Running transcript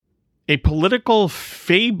A political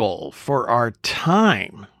fable for our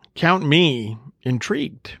time. Count me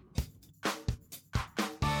intrigued.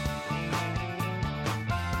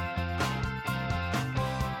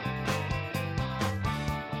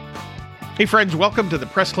 Hey friends, welcome to the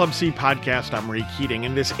Press Club C podcast. I'm Ray Keating.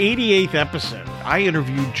 In this 88th episode, I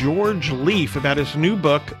interview George Leaf about his new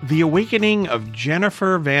book, The Awakening of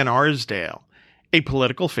Jennifer Van Arsdale, a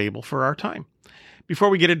political fable for our time. Before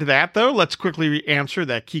we get into that, though, let's quickly answer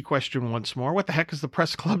that key question once more. What the heck is the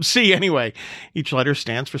Press Club C anyway? Each letter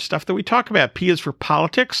stands for stuff that we talk about. P is for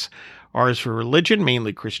politics. R is for religion,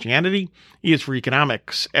 mainly Christianity. E is for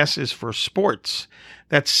economics. S is for sports.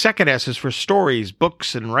 That second S is for stories,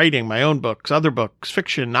 books and writing, my own books, other books,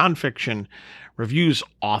 fiction, nonfiction, reviews,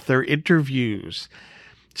 author interviews.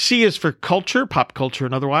 C is for culture, pop culture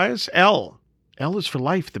and otherwise. L is for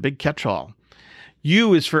life, the big catch-all.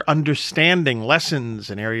 U is for understanding,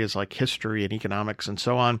 lessons in areas like history and economics and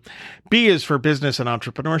so on. B is for business and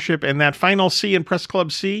entrepreneurship. And that final C in Press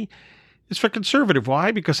Club C is for conservative.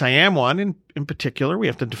 Why? Because I am one. In particular, we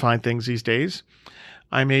have to define things these days.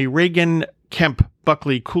 I'm a Reagan, Kemp,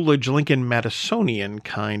 Buckley, Coolidge, Lincoln, Madisonian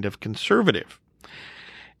kind of conservative.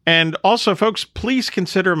 And also, folks, please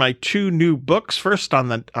consider my two new books. First, on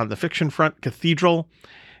the fiction front, Cathedral,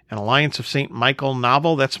 an Alliance of St. Michael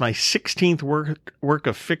novel. That's my 16th work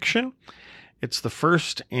of fiction. It's the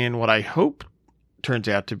first in what I hope turns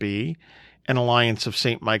out to be an Alliance of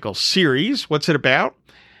St. Michael series. What's it about?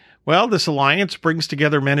 Well, this alliance brings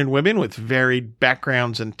together men and women with varied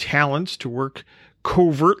backgrounds and talents to work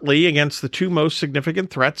covertly against the two most significant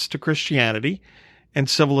threats to Christianity and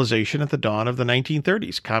civilization at the dawn of the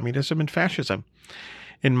 1930s, communism and fascism.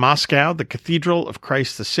 In Moscow, the Cathedral of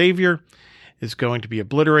Christ the Savior is going to be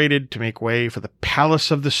obliterated to make way for the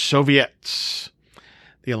Palace of the Soviets.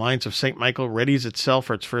 The Alliance of St. Michael readies itself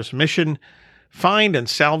for its first mission: find and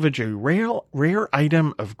salvage a rare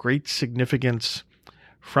item of great significance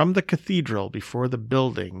from the cathedral before the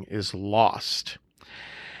building is lost.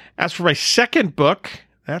 As for my second book,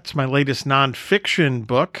 that's my latest nonfiction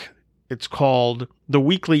book. It's called The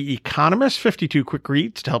Weekly Economist, 52 Quick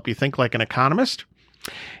Reads to help you think like an economist.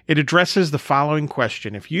 It addresses the following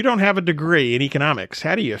question. If you don't have a degree in economics,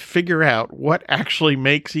 how do you figure out what actually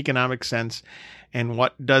makes economic sense and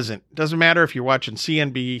what doesn't? It doesn't matter if you're watching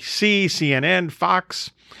CNBC, CNN, Fox,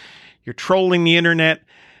 you're trolling the internet.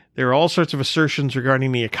 There are all sorts of assertions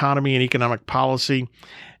regarding the economy and economic policy,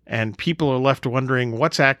 and people are left wondering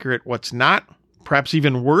what's accurate, what's not. Perhaps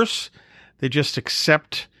even worse, they just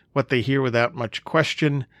accept what they hear without much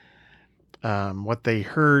question, what they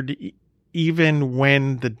heard, even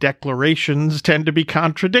when the declarations tend to be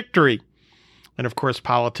contradictory. And of course,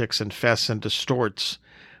 politics infests and distorts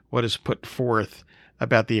what is put forth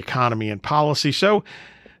about the economy and policy. So,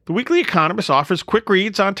 The Weekly Economist offers quick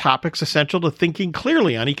reads on topics essential to thinking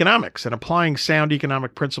clearly on economics and applying sound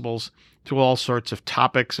economic principles to all sorts of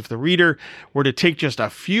topics. If the reader were to take just a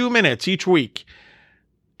few minutes each week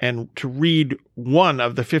and to read one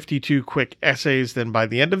of the 52 quick essays, then by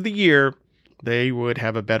the end of the year, they would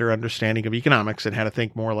have a better understanding of economics and how to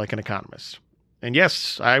think more like an economist. And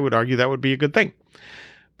yes, I would argue that would be a good thing.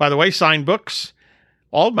 By the way, signed books,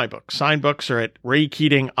 all of my books, signed books, are at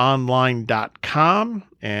raykeatingonline.com,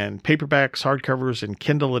 and paperbacks, hardcovers, and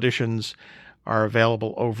Kindle editions are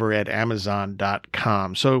available over at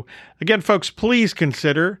amazon.com. So again, folks, please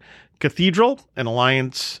consider Cathedral, an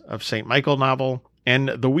Alliance of St. Michael novel, and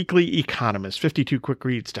The Weekly Economist, 52 Quick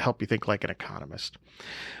Reads to help you think like an economist.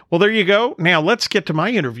 Well, there you go. Now let's get to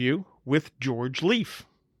my interview with George Leaf.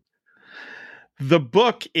 The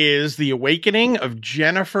book is The Awakening of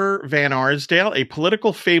Jennifer Van Arsdale, a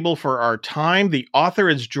political fable for our time. The author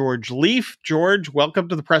is George Leaf. George, welcome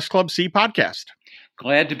to the Press Club C podcast.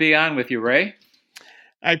 Glad to be on with you, Ray.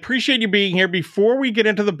 I appreciate you being here. Before we get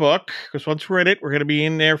into the book, because once we're in it, we're going to be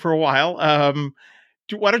in there for a while.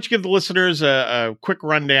 Why don't you give the listeners a quick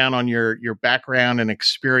rundown on your background and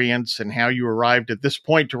experience and how you arrived at this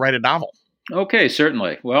point to write a novel? Okay,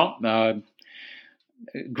 certainly. Well,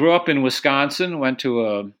 grew up in Wisconsin, went to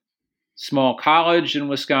a small college in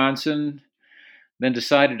Wisconsin, then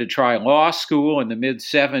decided to try law school in the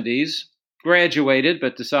mid-'70s, graduated,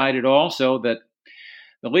 but decided also that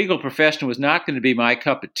the legal profession was not going to be my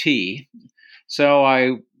cup of tea. So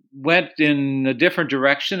I went in a different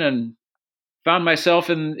direction and found myself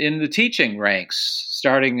in the teaching ranks,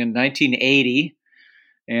 starting in 1980.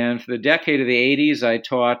 And for the decade of the 80s, I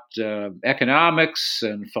taught economics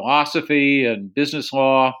and philosophy and business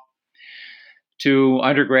law to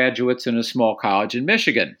undergraduates in a small college in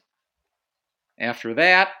Michigan. After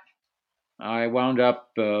that, I wound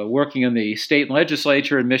up working in the state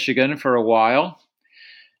legislature in Michigan for a while.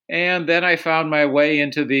 And then I found my way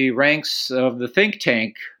into the ranks of the think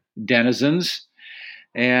tank denizens.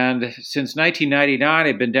 And since 1999,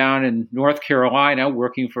 I've been down in North Carolina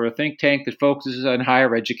working for a think tank that focuses on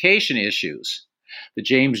higher education issues, the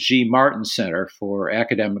James G. Martin Center for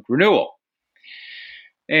Academic Renewal.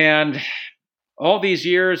 And all these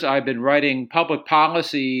years, I've been writing public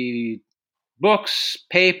policy books,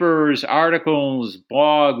 papers, articles,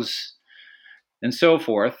 blogs, and so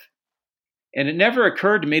forth. And it never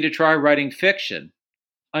occurred to me to try writing fiction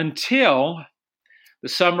until the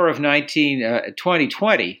summer of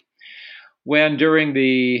 2020, when during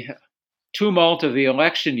the tumult of the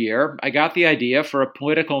election year, I got the idea for a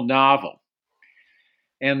political novel.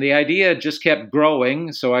 And the idea just kept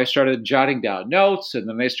growing, so I started jotting down notes, and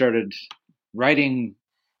then I started writing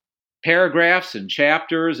paragraphs and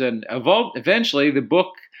chapters, and eventually the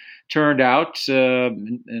book turned out,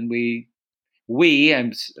 and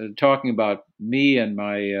I'm talking about me and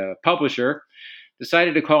my publisher,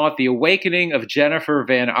 decided to call it The Awakening of Jennifer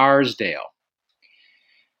Van Arsdale.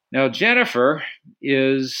 Now, Jennifer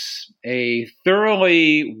is a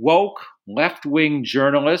thoroughly woke left-wing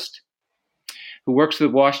journalist who works for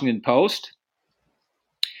the Washington Post,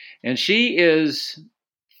 and she is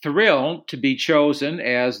thrilled to be chosen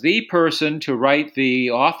as the person to write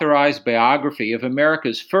the authorized biography of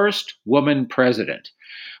America's first woman president,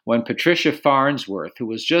 when Patricia Farnsworth, who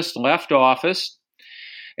was just left office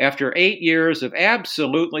after 8 years of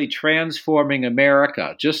absolutely transforming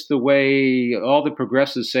America, just the way all the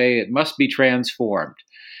progressives say it must be transformed,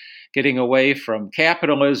 getting away from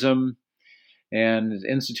capitalism and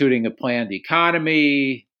instituting a planned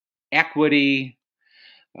economy, equity,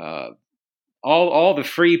 all the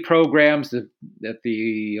free programs that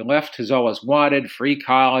the left has always wanted, free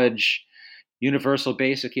college, universal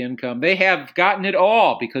basic income. They have gotten it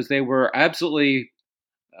all because they were absolutely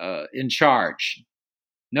in charge.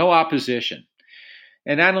 No opposition.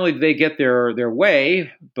 And not only did they get their way,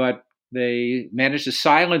 but they managed to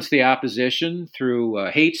silence the opposition through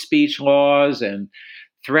hate speech laws and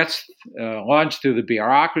threats launched through the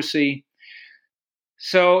bureaucracy.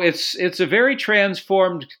 So it's a very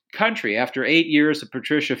transformed country after 8 years of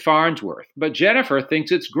Patricia Farnsworth. But Jennifer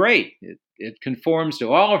thinks it's great. It conforms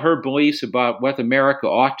to all of her beliefs about what America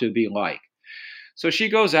ought to be like. So she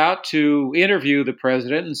goes out to interview the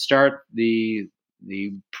president and start the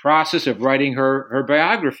process of writing her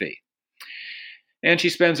biography. And she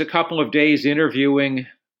spends a couple of days interviewing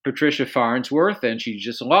Patricia Farnsworth, and she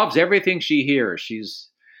just loves everything she hears.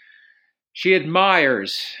 She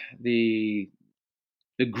admires the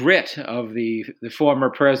grit of the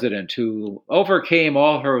former president who overcame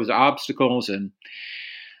all her obstacles and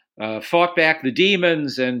fought back the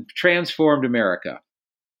demons and transformed America.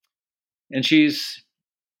 And she's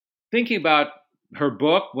thinking about her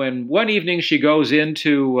book when one evening she goes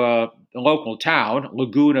into a local town,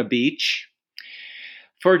 Laguna Beach,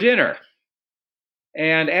 for dinner.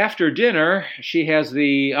 And after dinner, she has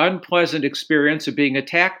the unpleasant experience of being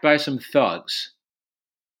attacked by some thugs.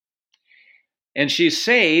 And she's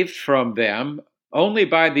saved from them only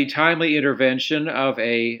by the timely intervention of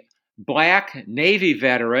a black Navy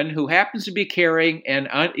veteran who happens to be carrying an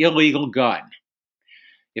illegal gun.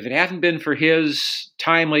 If it hadn't been for his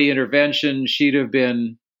timely intervention, she'd have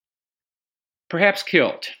been perhaps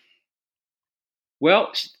killed.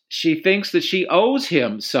 Well, she thinks that she owes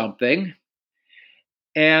him something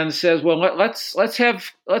and says, well, let's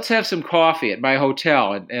have some coffee at my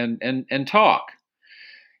hotel and talk.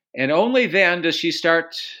 And only then does she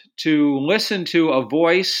start to listen to a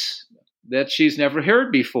voice that she's never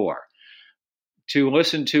heard before, to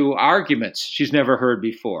listen to arguments she's never heard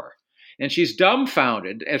before. And she's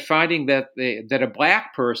dumbfounded at finding that a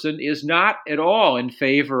black person is not at all in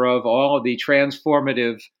favor of all of the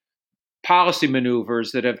transformative policy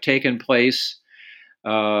maneuvers that have taken place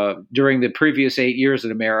during the previous 8 years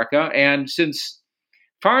in America. And since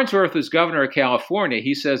Farnsworth was governor of California,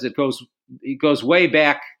 he says it goes way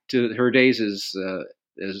back to her days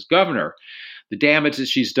as governor, the damage that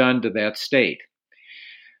she's done to that state.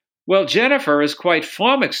 Well, Jennifer is quite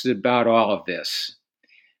flummoxed about all of this.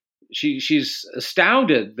 She's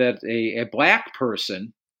astounded that a black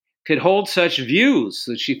person could hold such views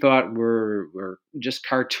that she thought were just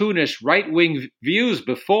cartoonish right-wing views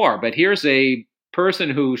before. But here's a person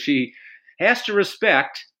who she has to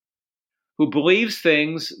respect, who believes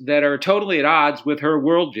things that are totally at odds with her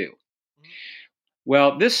worldview.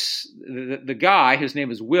 Well, the guy, his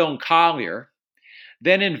name is Will Collier,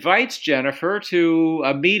 then invites Jennifer to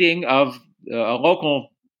a meeting of a local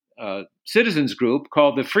citizens group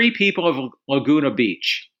called the Free People of Laguna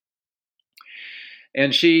Beach.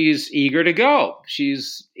 And she's eager to go.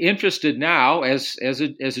 She's interested now, as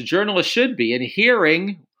a journalist should be, in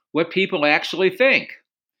hearing what people actually think.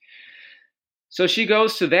 So she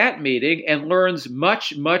goes to that meeting and learns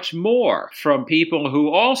much, much more from people who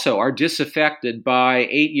also are disaffected by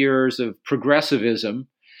 8 years of progressivism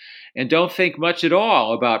and don't think much at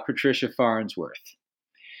all about Patricia Farnsworth.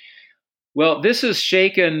 Well, this has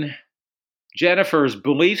shaken Jennifer's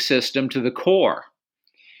belief system to the core.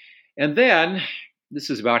 And then, this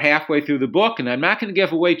is about halfway through the book, and I'm not going to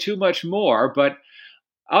give away too much more, but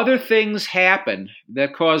other things happen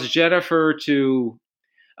that cause Jennifer to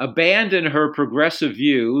abandon her progressive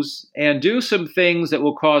views and do some things that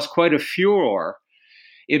will cause quite a furor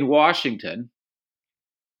in Washington,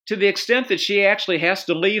 to the extent that she actually has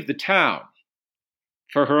to leave the town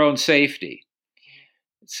for her own safety.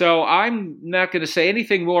 So I'm not going to say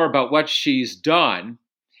anything more about what she's done,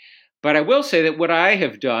 but I will say that what I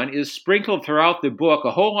have done is sprinkled throughout the book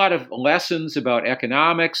a whole lot of lessons about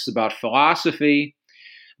economics, about philosophy,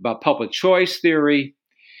 about public choice theory,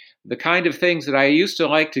 the kind of things that I used to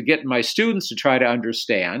like to get my students to try to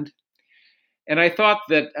understand. And I thought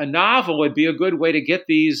that a novel would be a good way to get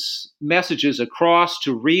these messages across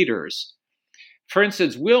to readers. For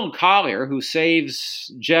instance, Will Collier, who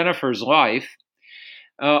saves Jennifer's life,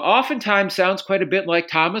 oftentimes sounds quite a bit like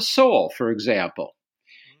Thomas Sowell, for example.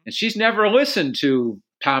 And she's never listened to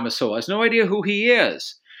Thomas Sowell, has no idea who he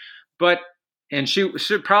is. And she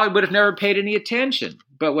probably would have never paid any attention.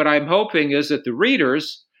 But what I'm hoping is that the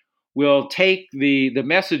readers will take the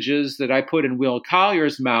messages that I put in Will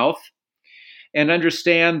Collier's mouth and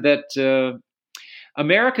understand that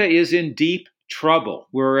America is in deep trouble.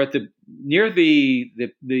 We're at near the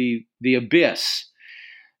abyss.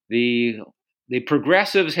 The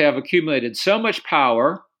progressives have accumulated so much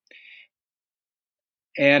power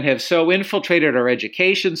and have so infiltrated our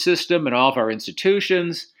education system and all of our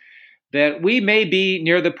institutions that we may be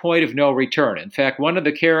near the point of no return. In fact, one of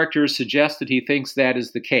the characters suggests that he thinks that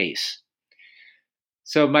is the case.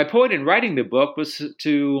 So my point in writing the book was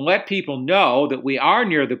to let people know that we are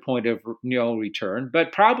near the point of no return,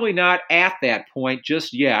 but probably not at that point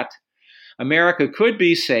just yet. America could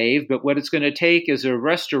be saved, but what it's going to take is a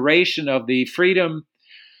restoration of the freedom,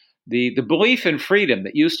 the belief in freedom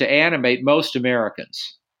that used to animate most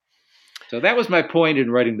Americans. So that was my point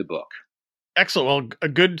in writing the book. Excellent. Well, a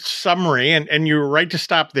good summary, and you're right to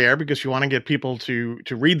stop there because you want to get people to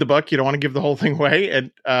read the book. You don't want to give the whole thing away.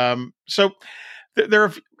 And so there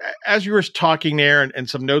are, as you were talking there, and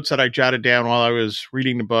some notes that I jotted down while I was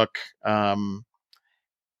reading the book,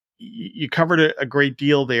 you covered a great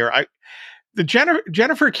deal there. The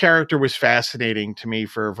Jennifer character was fascinating to me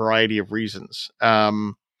for a variety of reasons.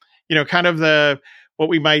 Kind of what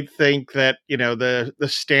we might think that, the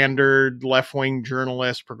standard left-wing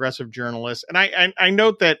journalist, progressive journalist. And I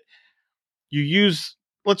note that you use,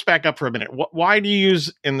 let's back up for a minute. Why do you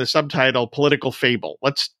use in the subtitle political fable?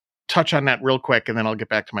 Let's touch on that real quick, and then I'll get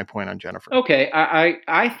back to my point on Jennifer. Okay.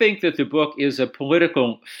 I think that the book is a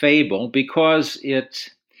political fable because it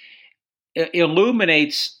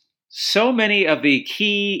illuminates so many of the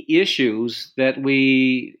key issues that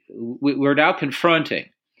we're now confronting.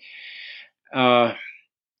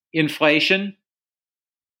 Inflation,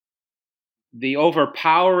 the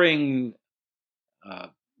overpowering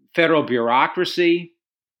federal bureaucracy,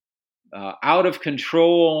 out of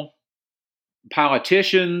control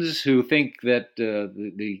politicians who think that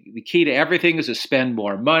the key to everything is to spend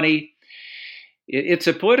more money. It's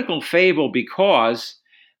a political fable because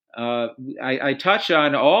I touch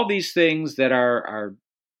on all these things that are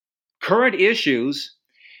current issues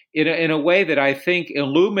in a way that I think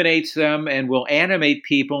illuminates them and will animate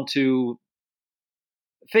people to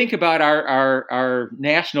think about our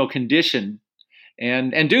national condition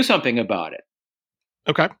and do something about it.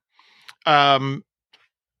 Okay.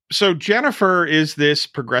 So Jennifer is this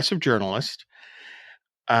progressive journalist.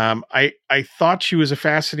 I thought she was a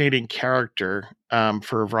fascinating character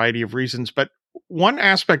for a variety of reasons, but one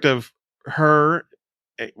aspect of her,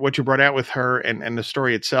 what you brought out with her and the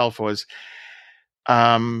story itself was,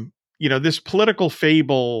 this political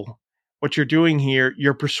fable, what you're doing here,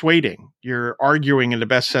 you're persuading, you're arguing in the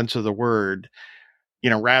best sense of the word,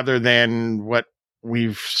 rather than what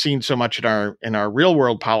we've seen so much in our real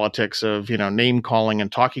world politics of, name calling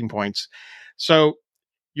and talking points. So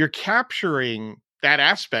you're capturing that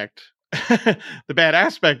aspect, the bad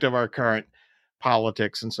aspect of our current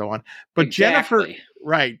politics and so on. But exactly.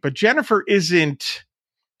 But Jennifer isn't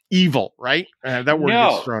evil, right? That word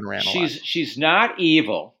gets thrown around a lot. She's not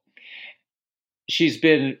evil. She's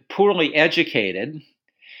been poorly educated,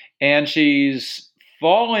 and she's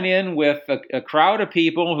fallen in with a crowd of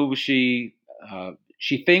people who she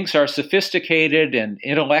she thinks are sophisticated and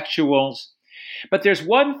intellectuals. But there's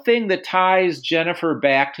one thing that ties Jennifer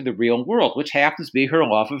back to the real world, which happens to be her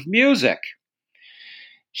love of music.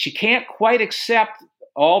 She can't quite accept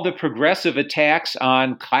all the progressive attacks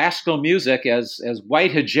on classical music as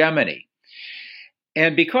white hegemony.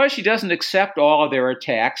 And because she doesn't accept all of their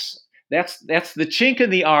attacks, that's the chink in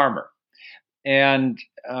the armor. And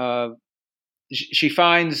she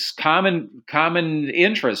finds common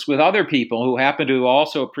interests with other people who happen to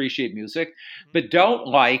also appreciate music, but don't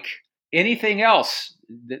like anything else.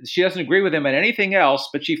 She doesn't agree with them on anything else,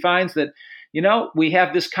 but she finds that, we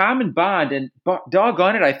have this common bond, and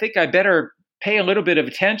doggone it, I think I better pay a little bit of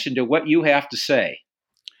attention to what you have to say.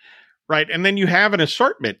 Right. And then you have an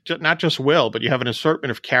assortment, not just Will, but you have an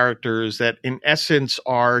assortment of characters that in essence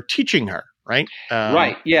are teaching her, right?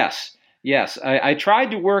 Right. Yes. I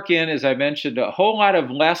tried to work in, as I mentioned, a whole lot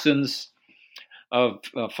of lessons of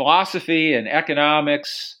philosophy and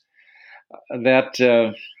economics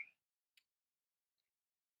that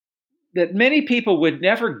many people would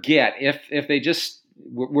never get if they just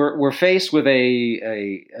were faced with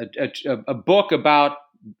a book about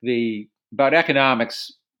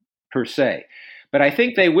economics per se. But I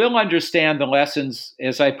think they will understand the lessons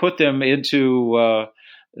as I put them into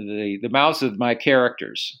the mouths of my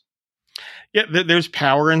characters. Yeah, there's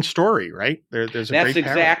power in story, right? There's a that's great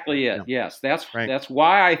power. Exactly it. Yeah. Yes, that's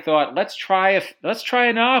why I thought let's try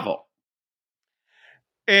a novel.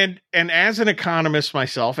 And as an economist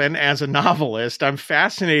myself, and as a novelist, I'm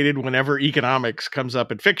fascinated whenever economics comes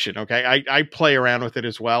up in fiction. Okay, I play around with it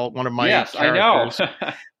as well. One of my characters.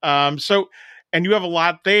 I know. And you have a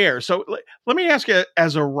lot there. So let me ask you,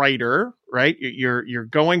 as a writer, right? You're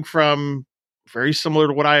going from very similar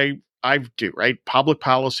to what I do, right? Public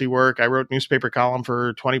policy work. I wrote newspaper column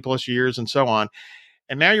for 20 plus years and so on.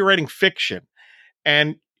 And now you're writing fiction,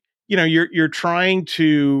 and you're trying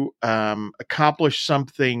to accomplish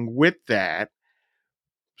something with that.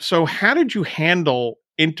 So how did you handle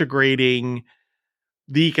integrating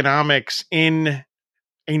the economics in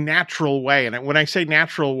a natural way? And when I say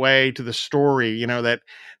natural way to the story, that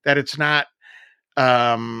it's not,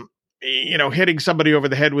 hitting somebody over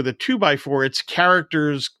the head with a 2x4, it's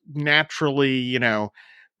characters naturally,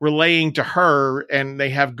 relaying to her, and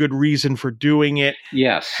they have good reason for doing it.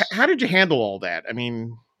 Yes. How did you handle all that? I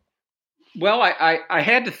mean, well, I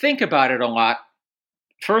had to think about it a lot,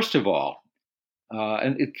 first of all,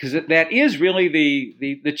 and because that is really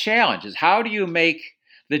the challenge, is how do you make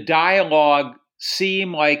the dialogue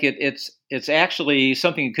seem like it's actually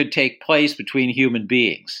something that could take place between human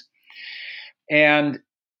beings. And it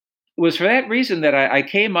was for that reason that I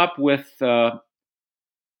came up with a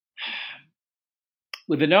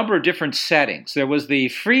number of different settings. There was the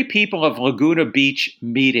Free People of Laguna Beach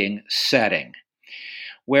meeting setting,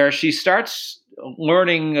 where she starts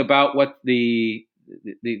learning about what the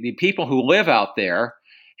people who live out there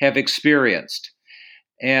have experienced.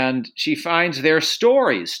 And she finds their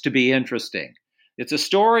stories to be interesting. It's a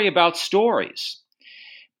story about stories.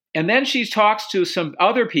 And then she talks to some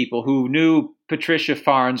other people who knew Patricia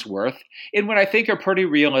Farnsworth in what I think are pretty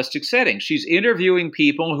realistic settings. She's interviewing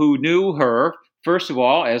people who knew her, first of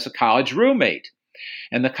all, as a college roommate.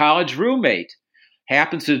 And the college roommate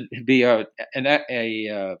happens to be a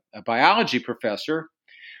biology professor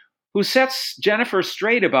who sets Jennifer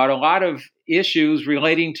straight about a lot of issues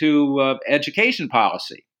relating to education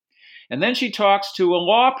policy. And then she talks to a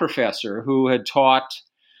law professor who had taught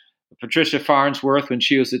Patricia Farnsworth when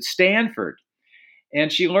she was at Stanford.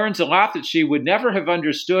 And she learns a lot that she would never have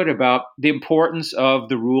understood about the importance of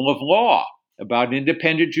the rule of law, about an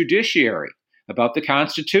independent judiciary, about the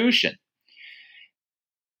Constitution.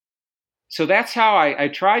 So that's how I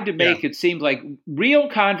tried to make it seem like real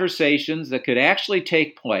conversations that could actually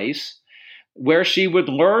take place, where she would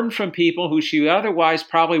learn from people who she otherwise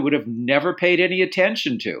probably would have never paid any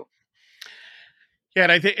attention to. Yeah,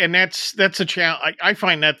 and I think, and that's a challenge. I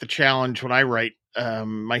find that the challenge when I write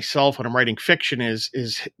myself, when I'm writing fiction, is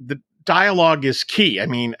the dialogue is key. I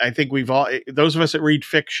mean, I think those of us that read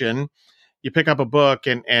fiction, you pick up a book,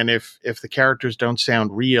 and if the characters don't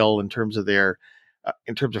sound real in terms of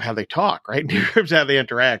how they talk, right, in terms of how they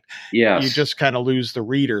interact, yes, you just kind of lose the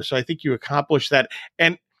reader. So I think you accomplish that,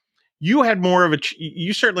 and you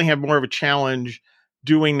certainly have more of a challenge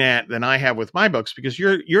doing that than I have with my books, because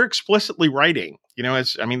you're explicitly writing,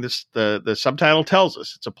 the subtitle tells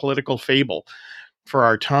us it's a political fable for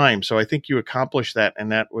our time. So I think you accomplished that,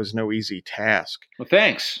 and that was no easy task. Well,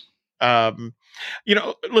 thanks.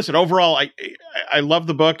 Listen, overall, I love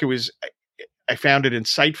the book. I found it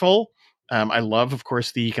insightful. I love, of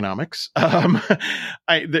course, the economics.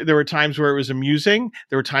 There were times where it was amusing.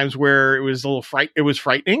 There were times where it was a little it was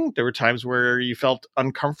frightening. There were times where you felt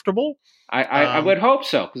uncomfortable. I would hope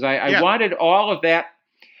so, because I wanted all of that.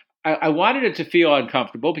 I wanted it to feel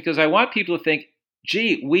uncomfortable because I want people to think,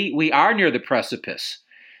 gee, we are near the precipice.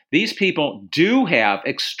 These people do have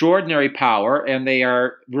extraordinary power, and they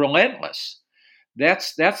are relentless.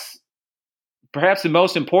 That's perhaps the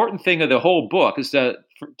most important thing of the whole book, is to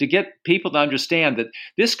get people to understand that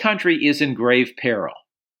this country is in grave peril.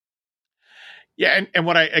 Yeah, and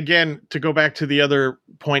what again, to go back to the other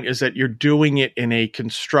point, is that you're doing it in a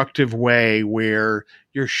constructive way where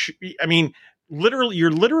you're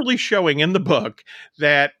literally showing in the book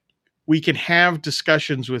that we can have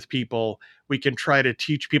discussions with people. We can try to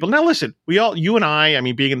teach people. Now, listen, you and I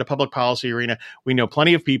mean, being in the public policy arena, we know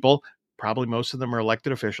plenty of people, probably most of them are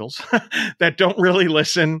elected officials, that don't really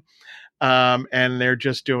listen, and they're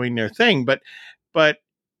just doing their thing. But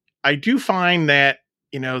I do find that,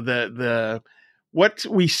 the what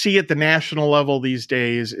we see at the national level these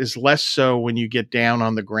days is less so when you get down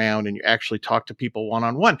on the ground and you actually talk to people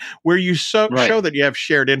one-on-one, where you show that you have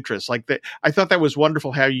shared interests. Like that, I thought that was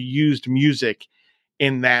wonderful how you used music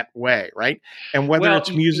in that way, right? And whether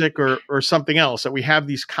it's music or something else, that we have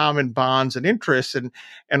these common bonds and interests, and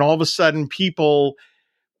all of a sudden people,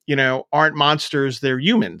 aren't monsters, they're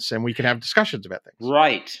humans, and we can have discussions about things.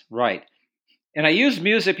 Right. And I use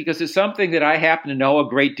music because it's something that I happen to know a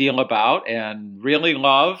great deal about and really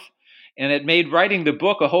love. And it made writing the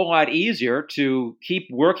book a whole lot easier to keep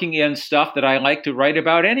working in stuff that I like to write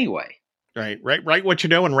about anyway. Right. Write what you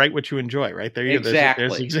know and write what you enjoy. Right there. Exactly.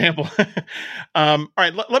 There's an example. All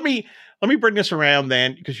right. Let me bring this around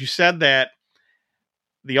then, because you said that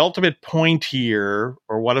the ultimate point here,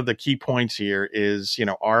 or one of the key points here, is,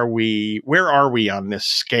 where are we on this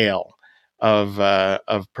scale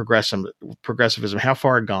of progressivism? How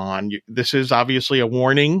far gone? This is obviously a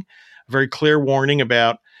warning, a very clear warning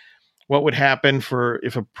about what would happen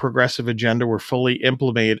if a progressive agenda were fully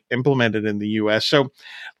implemented in the U.S. So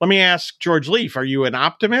let me ask George Leaf, are you an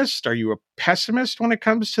optimist? Are you a pessimist when it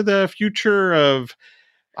comes to the future of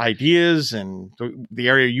ideas and the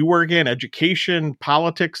area you work in, education,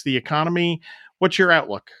 politics, the economy? What's your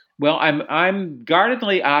outlook? Well, I'm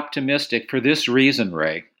guardedly optimistic for this reason,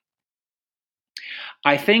 Ray.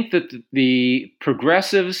 I think that the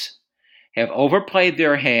progressives have overplayed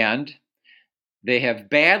their hand. They have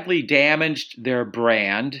badly damaged their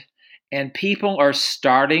brand, and people are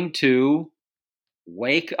starting to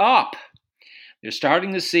wake up. They're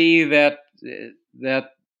starting to see that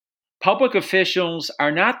public officials are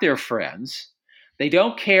not their friends. They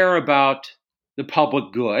don't care about the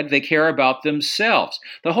public good. They care about themselves.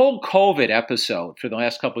 The whole COVID episode for the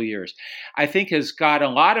last couple of years, I think, has got a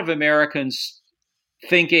lot of Americans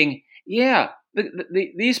thinking,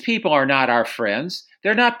 these people are not our friends.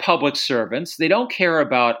 They're not public servants. They don't care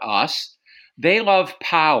about us. They love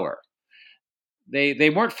power. They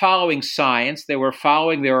weren't following science. They were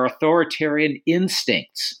following their authoritarian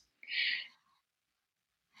instincts.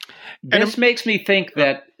 This makes me think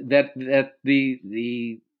that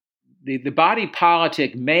the body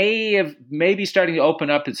politic may be starting to open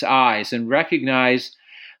up its eyes and recognize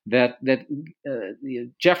that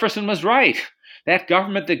Jefferson was right. That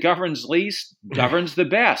government that governs least governs the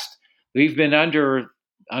best. We've been under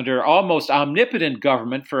almost omnipotent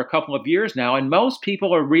government for a couple of years now, and most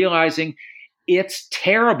people are realizing it's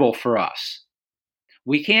terrible for us.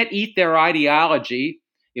 We can't eat their ideology.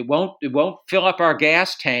 It won't fill up our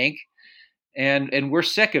gas tank, and we're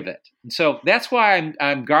sick of it. And so that's why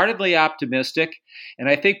I'm guardedly optimistic, and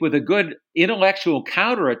I think with a good intellectual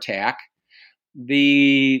counterattack,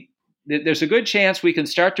 there's a good chance we can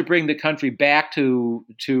start to bring the country back to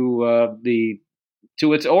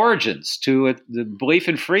its origins, to the belief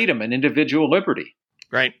in freedom and individual liberty.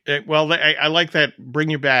 Right. Well, I like that.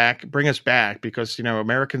 Bring us back, because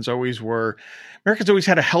Americans always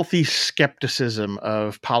had a healthy skepticism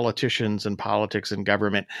of politicians and politics and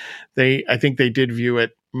government. I think they did view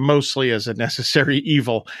it mostly as a necessary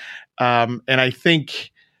evil, and I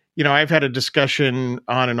think. I've had a discussion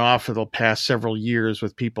on and off for the past several years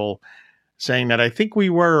with people saying that I think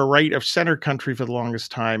we were a right of center country for the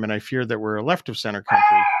longest time, and I fear that we're a left of center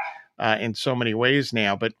country in so many ways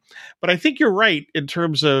now. But I think you're right in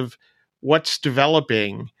terms of what's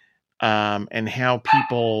developing and how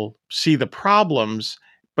people see the problems.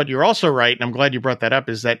 But you're also right, and I'm glad you brought that up,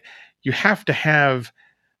 is that you have to have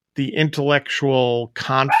the intellectual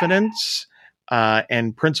confidence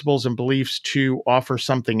and principles and beliefs to offer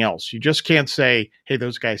something else. You just can't say, hey,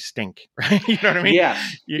 those guys stink, right? You know what I mean?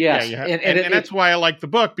 Yes, yes. Yeah, and that's why I like the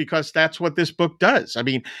book, because that's what this book does. I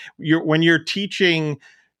mean, when you're teaching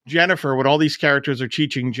Jennifer, what all these characters are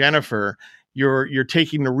teaching Jennifer, you're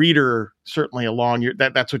taking the reader certainly along.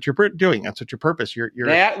 That's what you're doing. That's what your purpose.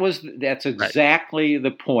 That's exactly right.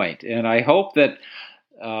 The point. And I hope that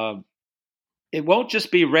it won't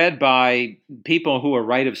just be read by people who are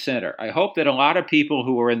right of center. I hope that a lot of people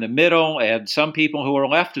who are in the middle and some people who are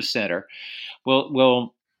left of center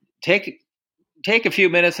will take a few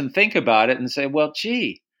minutes and think about it and say, well,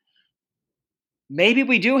 gee, maybe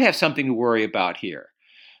we do have something to worry about here.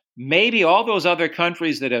 Maybe all those other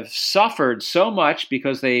countries that have suffered so much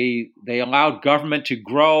because they allowed government to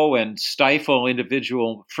grow and stifle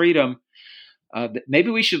individual freedom, maybe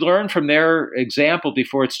we should learn from their example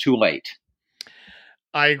before it's too late.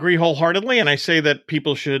 I agree wholeheartedly, and I say that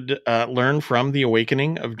people should learn from The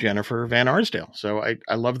Awakening of Jennifer Van Arsdale. So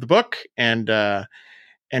I love the book, and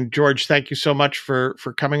George, thank you so much for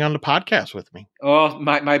coming on the podcast with me. Oh,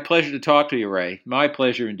 my pleasure to talk to you, Ray. My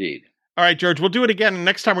pleasure indeed. All right, George, we'll do it again. And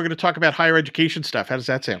next time we're going to talk about higher education stuff. How does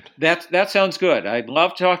that sound? That sounds good. I'd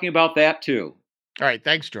love talking about that too. All right.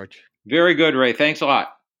 Thanks, George. Very good, Ray. Thanks a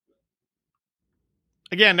lot.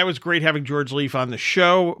 Again, that was great having George Leaf on the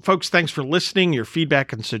show. Folks, thanks for listening. Your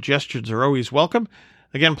feedback and suggestions are always welcome.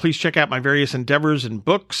 Again, please check out my various endeavors and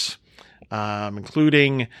books,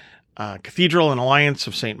 including Cathedral and Alliance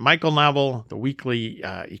of St. Michael novel, The Weekly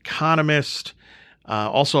Economist,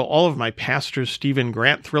 also all of my Pastor Stephen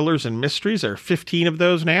Grant thrillers and mysteries. There are 15 of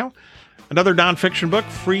those now. Another nonfiction book,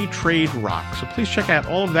 Free Trade Rocks. So please check out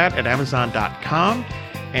all of that at Amazon.com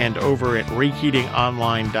and over at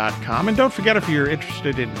RayKeatingOnline.com. And don't forget, if you're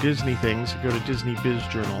interested in Disney things, go to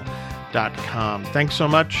DisneyBizJournal.com. Thanks so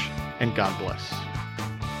much, and God bless.